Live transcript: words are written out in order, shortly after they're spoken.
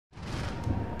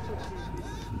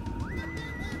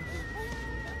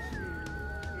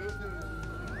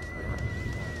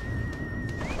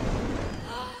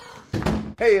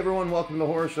Hey everyone, welcome to the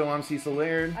Horror Show. I'm Cecil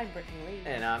Laird. I'm Brittini.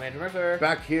 And I'm Mercer.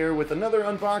 Back here with another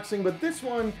unboxing, but this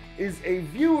one is a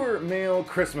viewer mail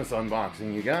Christmas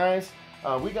unboxing, you guys.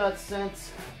 We got sent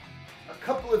a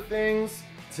couple of things.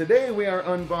 Today we are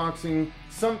unboxing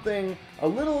something, a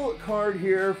little card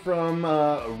here from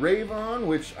Ravon,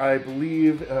 which I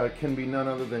believe can be none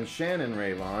other than Shannon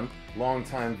Ravon,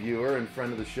 longtime viewer and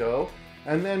friend of the show.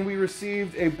 And then we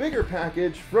received a bigger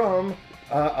package from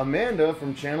Amanda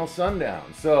from Channel Sundown.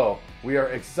 So we are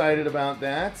excited about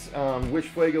that. Wish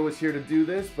Fuego was here to do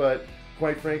this, but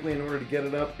quite frankly, in order to get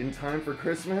it up in time for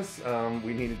Christmas,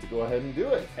 we needed to go ahead and do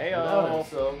it. Heyo.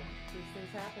 So These things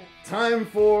happen. time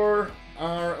for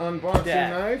our unboxing Yeah.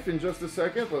 knife in just a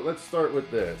second, but let's start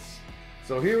with this.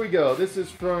 So here we go. This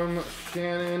is from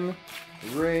Shannon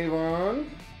Ravon.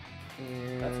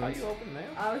 That's how you open mail?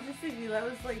 I was just thinking that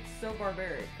was like so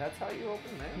barbaric. That's how you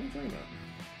open What are mail? you talking about?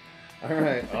 All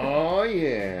right. Oh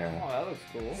yeah. Oh, that looks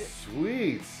cool.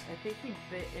 Sweet. I think he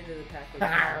bit into the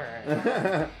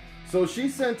package. So she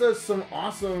sent us some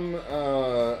awesome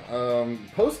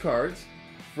postcards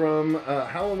from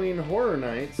Halloween Horror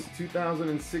Nights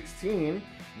 2016.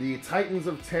 The Titans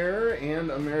of Terror and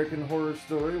American Horror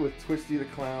Story with Twisty the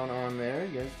Clown on there.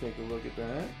 You guys take a look at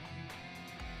that.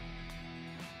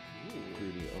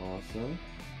 Pretty awesome.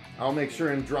 I'll make sure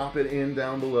and drop it in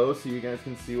down below so you guys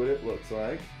can see what it looks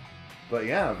like. But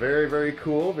yeah, very, very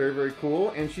cool. Very, very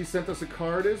cool. And she sent us a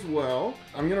card as well.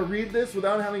 I'm going to read this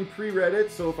without having pre-read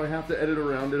it, so if I have to edit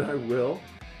around it, I will.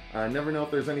 I never know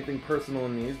if there's anything personal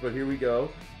in these, but here we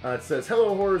go. It says,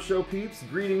 "Hello, Horror Show peeps.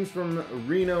 Greetings from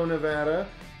Reno, Nevada.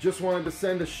 Just wanted to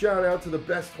send a shout out to the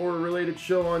best horror-related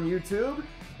show on YouTube.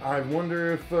 I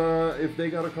wonder if they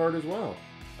got a card as well.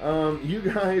 You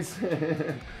guys,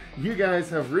 you guys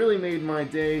have really made my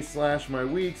day / my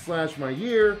week / my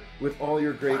year with all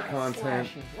your great content.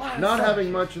 Not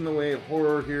having much in the way of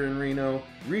horror here in Reno.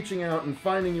 Reaching out and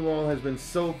finding you all has been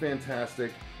so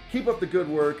fantastic. Keep up the good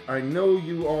work. I know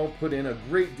you all put in a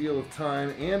great deal of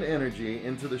time and energy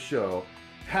into the show.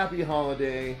 Happy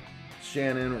holiday,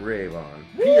 Shannon Ravon.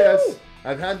 P.S.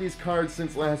 I've had these cards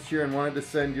since last year and wanted to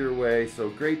send your way. So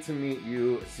great to meet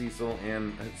you, Cecil,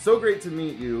 and so great to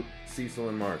meet you, Cecil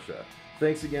and Marcia.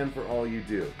 Thanks again for all you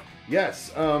do."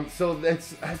 Yes, so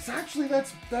that's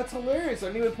hilarious. I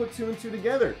didn't even put 2 and 2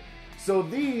 together. So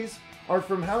these are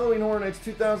from Halloween Horror Nights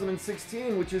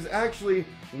 2016, which is actually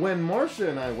when Marcia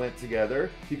and I went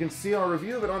together. You can see our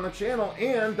review of it on the channel,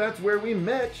 and that's where we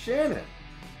met Shannon.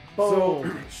 So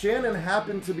Shannon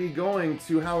happened to be going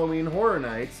to Halloween Horror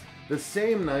Nights the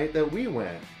same night that we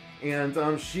went, and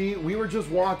we were just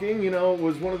walking. You know, it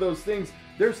was one of those things.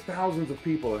 There's thousands of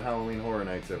people at Halloween Horror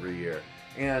Nights every year,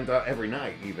 and every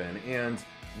night even. And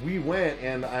we went,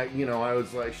 and I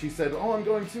was like, she said, "Oh, I'm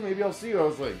going too. Maybe I'll see you." I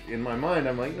was like, in my mind,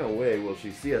 I'm like, no way will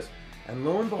she see us. And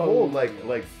lo and behold,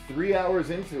 like 3 hours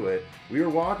into it, we were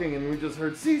walking, and we just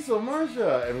heard Cecil,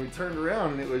 Marcia, and we turned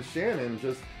around, and it was Shannon.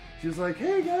 She was like,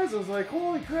 "Hey guys!" I was like,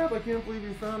 "Holy crap! I can't believe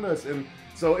you found us!" And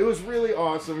so it was really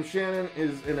awesome. Shannon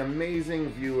is an amazing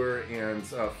viewer and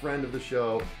friend of the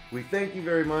show. We thank you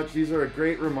very much. These are a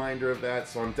great reminder of that,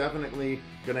 so I'm definitely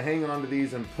going to hang on to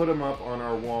these and put them up on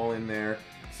our wall in there.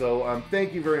 So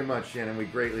thank you very much, Shannon. We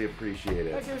greatly appreciate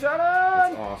it. Thank you, Shannon!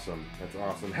 That's awesome. That's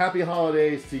awesome. Happy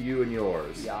holidays to you and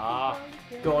yours. Yeah.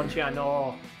 Don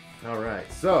Channel. All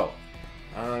right, so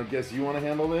I guess you want to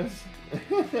handle this? You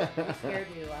scared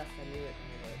me last time you went to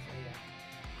it, so yeah.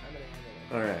 I'm gonna handle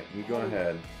it. All right, you go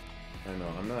ahead. I know,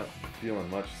 I'm not feeling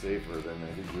much safer than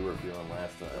I think we were feeling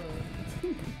last time.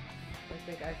 I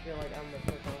think I feel like I'm the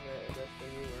more confident in this than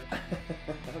you were.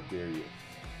 How dare you?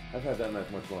 I've had that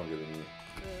knife much longer than you.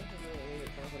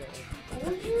 What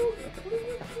are you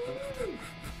doing?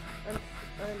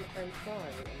 I'm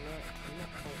fine. I'm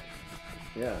not fine.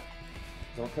 Yeah.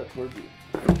 Don't cut towards you.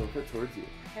 Don't cut towards you.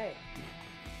 Hey.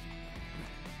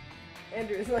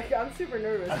 Andrew's like, I'm super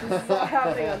nervous. This is all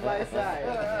happening on my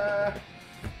side.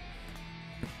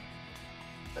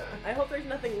 I hope there's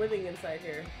nothing living inside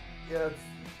here. Yeah,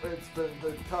 it's the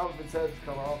top of its head's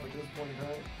come off at this point in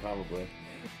time. Probably.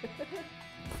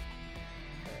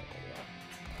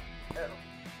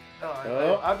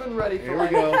 Oh, I've been ready for Here we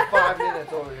like go. 5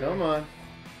 minutes over here. Come on.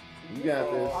 You got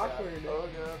So this. awkward. Oh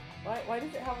god. Why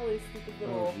does it have all these stupid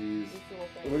little, Oh, jeez. these little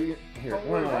What things? do you, here, Don't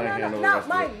why don't worry. I handle the No, rest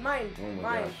of it? mine. Oh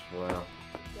my gosh, wow.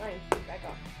 Mine. Back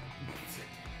off.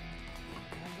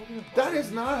 That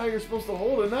is not how you're supposed to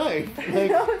hold a knife. Like,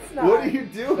 No, it's not. What are you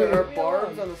doing? There are Leave me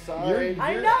barbs alone. on the side. You're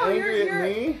I know, angry you're- at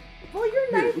me? Well, your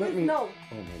Here, knife let is me- no.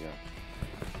 Oh my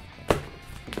god.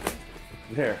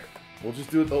 There. We'll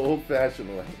just do it the old-fashioned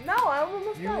way. No, I'm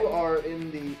almost You done. are in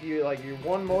the. You're like you're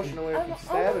one motion away I'm from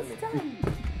stabbing me. almost done.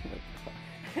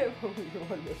 I'm one motion away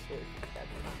from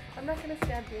stabbing me. I'm not gonna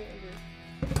stab you,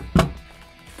 Andrew.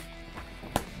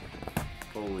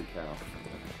 Holy cow.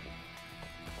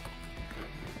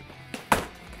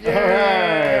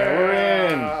 Yeah.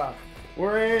 Alright,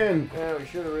 we're in. Yeah, we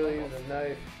should have really used a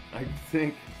knife. I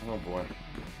think. Oh boy.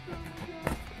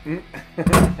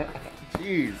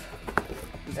 Jeez.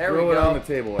 Just There we throw it go. on the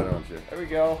table, why don't you? There we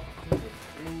go.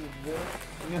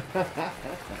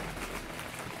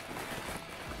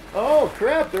 Oh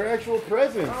crap! They're actual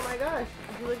presents. Oh my gosh!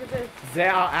 Did you look at this? They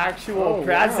are actual Oh, wow.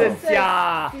 presents, This says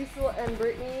yeah. Cecil and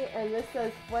Brittini, and this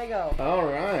says Fuego. All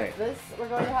right. This, we're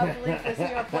going to have to leave this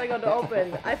here on Fuego to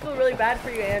open. I feel really bad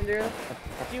for you, Andrew.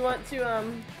 Do you want to,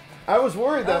 I was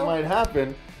worried that Oh. might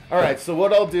happen. All right, so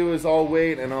what I'll do is I'll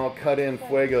wait and I'll cut in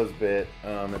Fuego's bit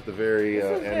at the very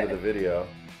This is end of the good. video.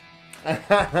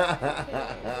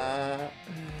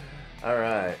 All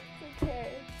right.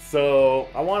 okay. So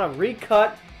I want a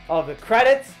recut of the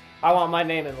credits. I want my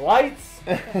name in lights.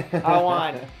 I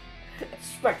want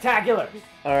spectacular.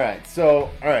 all right,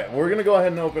 we're gonna go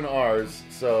ahead and open ours.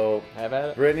 So Have at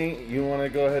it. Brittany, you want to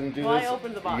go ahead and do Well, I this?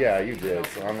 opened the box. Yeah, you did.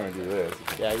 So I'm gonna do this.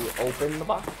 Yeah, you open the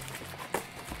box.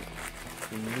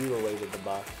 You mutilated the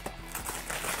box.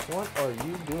 What are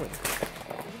you doing?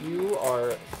 You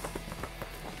are.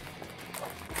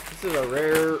 This is a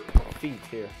rare feat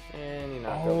here, and you're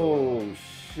not. Oh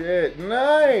shit!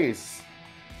 Nice.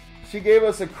 She gave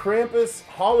us a Krampus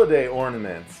holiday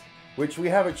ornament, which we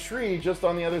have a tree just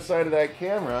on the other side of that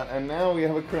camera, and now we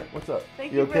have a What's up?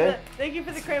 Thank you you, okay? thank you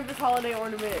for the Krampus holiday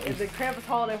ornament. The Krampus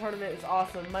holiday ornament is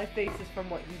awesome. My face is from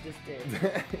what you just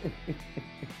did.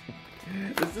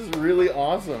 This is really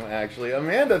awesome, actually.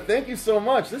 Amanda, thank you so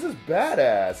much. This is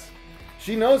badass.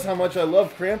 She knows how much I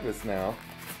love Krampus now.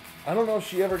 I don't know if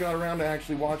she ever got around to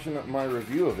actually watching my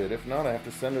review of it. If not, I have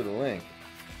to send her the link.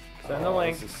 Send the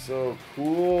link. This is so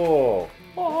cool.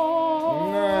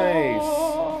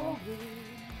 Nice.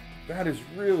 That is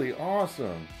really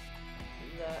awesome.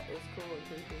 That is cool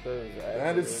and creepy.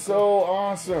 That is so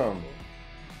awesome.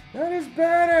 That is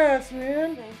badass,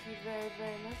 man. Thank you very,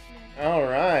 very much, man. All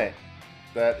right.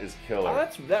 That is Oh, killer.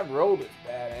 that robe is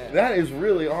badass. That is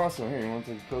really awesome. Here, you want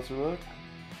to take a closer look?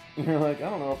 You're like, I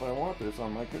don't know if I want this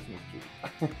on my Christmas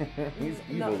tree. He's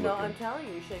evil No, looking. I'm telling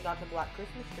you, you should have got the black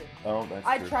Christmas tree. Oh, that's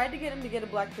I true. tried to get him to get a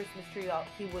black Christmas tree.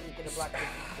 He wouldn't get a black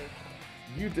Christmas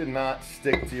tree. You did not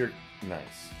stick to your...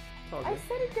 Nice. Oh, I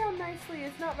set it down nicely.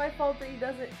 It's not my fault that he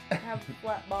doesn't have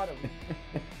flat bottom.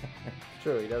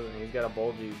 True, he doesn't. He's got a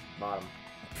bulgy bottom.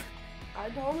 I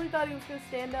totally thought he was going to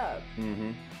stand up.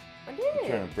 Mm-hmm. I I'm did.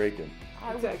 trying to break him.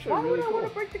 It's actually Why really would I cool. want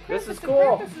to break the Krampus? This is The cool.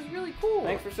 Krampus is really cool.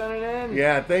 Thanks for sending it in.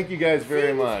 Yeah, thank you guys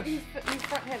very See, much. He's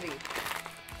front heavy.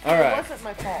 All It right. wasn't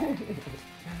my fault.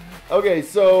 Okay,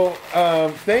 so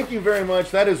thank you very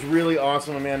much. That is really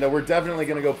awesome, Amanda. We're definitely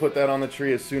going to go put that on the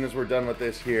tree as soon as we're done with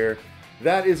this here.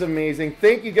 That is amazing.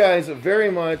 Thank you guys very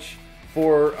much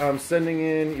for sending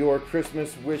in your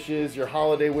Christmas wishes, your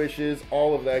holiday wishes,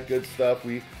 all of that good stuff.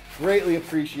 We greatly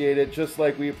appreciate it, just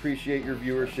like we appreciate your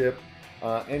viewership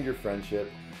and your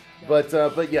friendship. But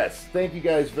yes, thank you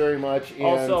guys very much. And,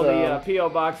 Also, the P.O.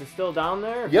 box is still down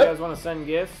there. If Yep. you guys want to send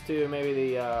gifts to maybe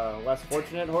the less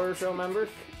fortunate Horror Show members,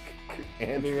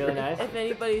 it'd be really nice. If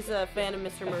anybody's a fan of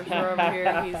Mr. Mercer over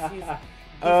here, he's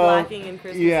lacking in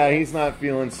Christmas. Yeah, gifts. he's not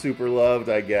feeling super loved,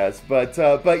 I guess. But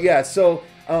yeah, so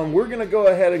we're going to go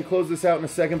ahead and close this out in a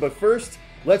second. But first,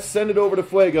 let's send it over to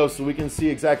Fuego so we can see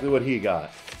exactly what he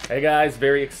got. Hey guys,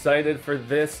 very excited for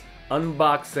this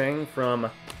unboxing from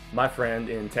my friend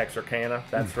in Texarkana.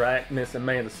 That's right, Miss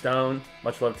Amanda Stone.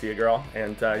 Much love to you, girl.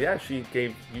 And yeah, she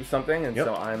gave you something, and Yep.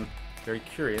 so I'm very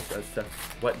curious as to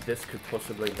what this could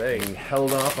possibly be. We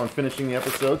held off on finishing the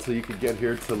episode so you could get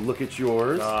here to look at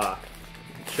yours.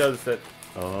 It shows that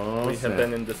Oh, we have snap.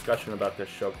 been in discussion about this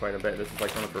show quite a bit. This is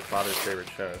like one of her father's favorite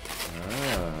shows.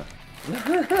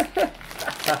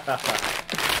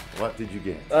 What did you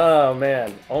get? Oh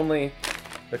man, only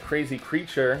the crazy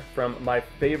creature from my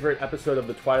favorite episode of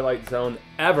The Twilight Zone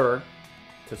ever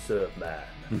to serve man.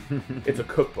 It's a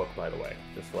cookbook, by the way,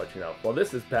 just to let you know. Well,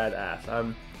 this is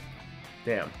badass.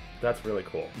 Damn, that's really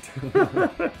cool.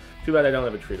 Too bad I don't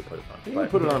have a tree to put it on. You can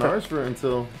but put it on ours for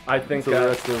until I think until the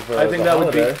rest of I think the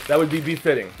holiday. that would be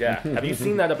befitting. Yeah. Have you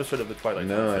seen that episode of The Twilight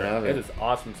Zone? No, I sir? haven't. It is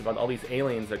awesome. It's about all these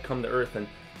aliens that come to Earth and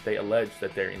they allege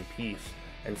that they're in peace.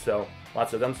 And so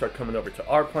lots of them start coming over to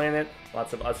our planet.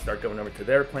 Lots of us start going over to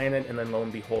their planet. And then lo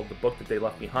and behold, the book that they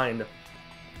left behind.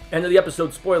 End of the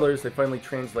episode, spoilers, they finally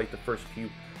translate the first few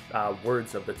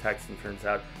words of the text, and turns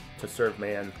out To Serve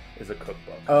Man is a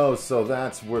cookbook. Oh, so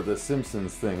that's where the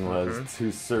Simpsons thing was,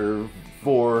 to serve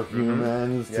 4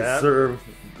 humans, to serve,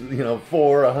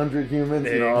 for 100 humans,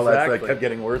 all that like, kept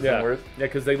getting worse and worse. Yeah,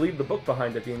 because they leave the book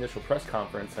behind at the initial press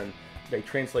conference, and they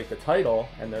translate the title,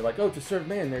 and they're like, oh, To Serve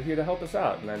Man, they're here to help us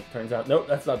out. And then it turns out, nope,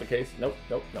 that's not the case. Nope.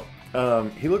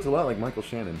 He looks a lot like Michael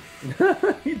Shannon.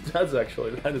 He does,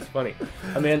 actually. That is funny.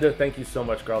 Amanda, thank you so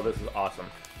much, girl. This is awesome.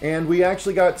 And we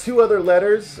actually got 2 other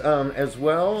letters as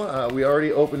well. We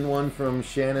already opened one from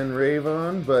Shannon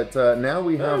Ravon, but now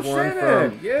we have one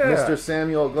from Mr.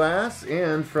 Samuel Glass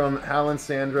and from Hal and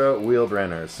Sandra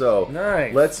Wheelbrenner. So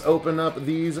let's open up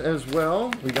these as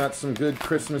well. We got some good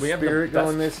Christmas spirit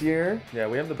going this year. Yeah,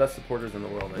 we have the best supporters in the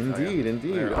world.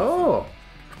 Indeed. Awesome.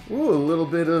 Ooh, a little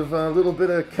bit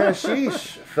of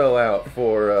cashish fell out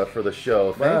for the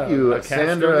show. Thank you,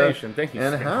 Sandra. Thank you,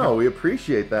 and Hal. We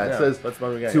appreciate that. Yeah, it says, that's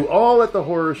what we got to here. all at the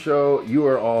horror show, you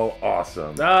are all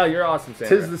awesome. Ah, you're awesome,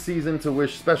 Sandra. 'Tis the season to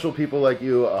wish special people like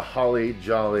you a holly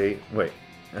jolly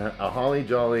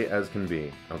as can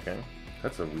be. Okay,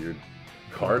 that's a weird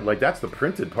card. Like that's the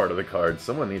printed part of the card.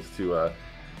 Someone needs to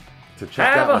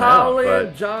check that one out.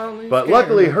 But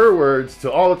luckily, her words,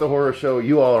 to all at the horror show,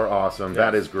 you all are awesome. Yes.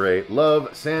 That is great.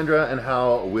 Love, Sandra and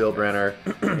Hal Wheelbrenner.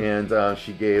 And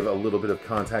she gave a little bit of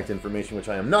contact information, which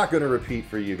I am not going to repeat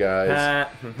for you guys.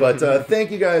 But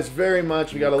thank you guys very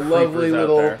much. We got a lovely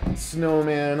little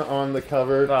snowman on the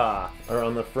cover, or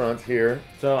on the front here.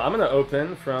 So I'm going to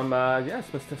open from,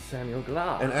 Mr. Samuel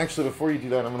Glass. And actually, before you do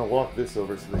that, I'm going to walk this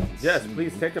over so they can see. Yes,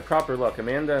 please take a proper look.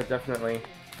 Amanda definitely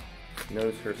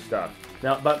knows her stuff.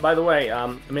 Now, but by the way,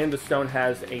 Amanda Stone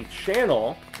has a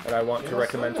channel that I want to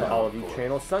recommend to all of you.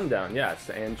 Channel Sundown, yes,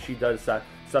 and she does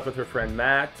stuff with her friend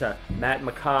Matt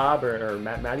Macabre, or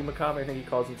Matty Macabre, I think he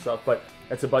calls himself. But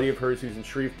that's a buddy of hers who's in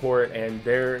Shreveport, and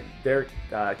their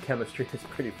chemistry is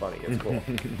pretty funny. It's cool.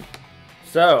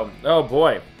 So, oh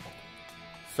boy.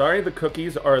 Sorry, the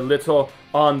cookies are a little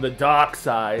on the dark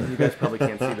side. You guys probably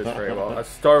can't see this very well. A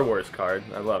Star Wars card.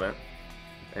 I love it.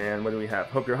 And what do we have?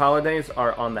 Hope your holidays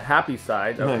are on the happy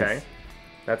side. Okay. Nice.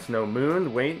 That's no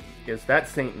moon. Wait, is that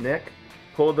St. Nick?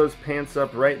 Pull those pants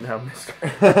up right now, mister.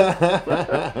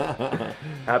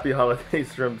 Happy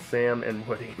holidays from Sam and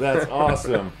Woody. That's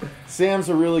awesome. Sam's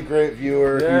a really great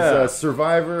viewer. Yeah. He's a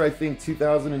Survivor, I think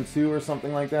 2002 or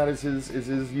something like that is his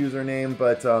username.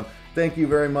 But thank you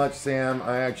very much, Sam.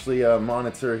 I actually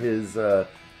monitor his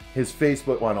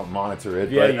Facebook. Well, I don't monitor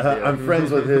it, but I'm friends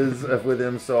with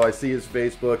him, so I see his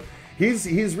Facebook.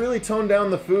 He's really toned down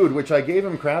the food, which I gave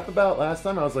him crap about last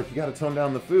time. I was like, you got to tone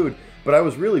down the food. But I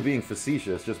was really being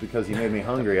facetious just because he made me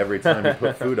hungry every time he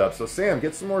put food up. So Sam,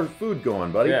 get some more food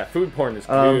going, buddy. Yeah, food porn is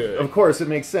good. Of course, it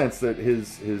makes sense that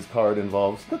his card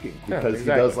involves cooking because he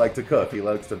does like to cook. He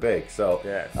likes to bake. So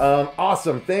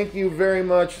awesome. Thank you very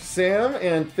much, Sam,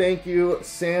 and thank you,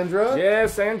 Sandra. Yeah,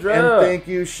 Sandra. And thank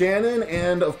you, Shannon,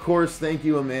 and of course, thank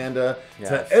you, Amanda. Yes.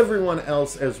 To everyone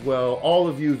else as well, all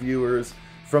of you viewers.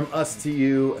 From us to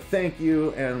you, thank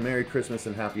you, and Merry Christmas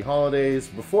and Happy Holidays.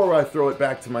 Before I throw it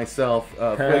back to myself,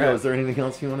 Fuego, is there anything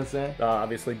else you want to say?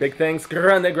 Obviously, big thanks.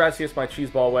 Grande gracias, my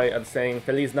cheeseball way of saying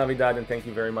Feliz Navidad, and thank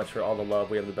you very much for all the love.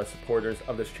 We have the best supporters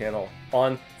of this channel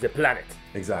on the planet.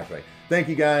 Exactly. Thank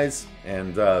you, guys,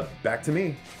 and back to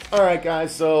me. All right,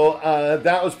 guys, so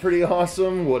that was pretty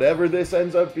awesome. Whatever this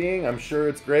ends up being, I'm sure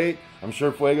it's great. I'm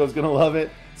sure Fuego's going to love it.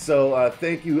 So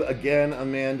thank you again,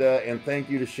 Amanda, and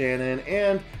thank you to Shannon,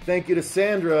 and thank you to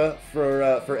Sandra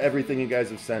for everything you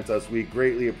guys have sent us. We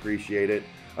greatly appreciate it.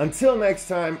 Until next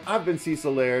time, I've been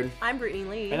Cecil Laird. I'm Brittini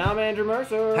Lee. And I'm Andrew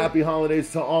Mercer. Happy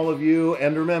holidays to all of you,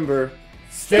 and remember,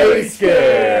 stay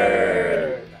scared!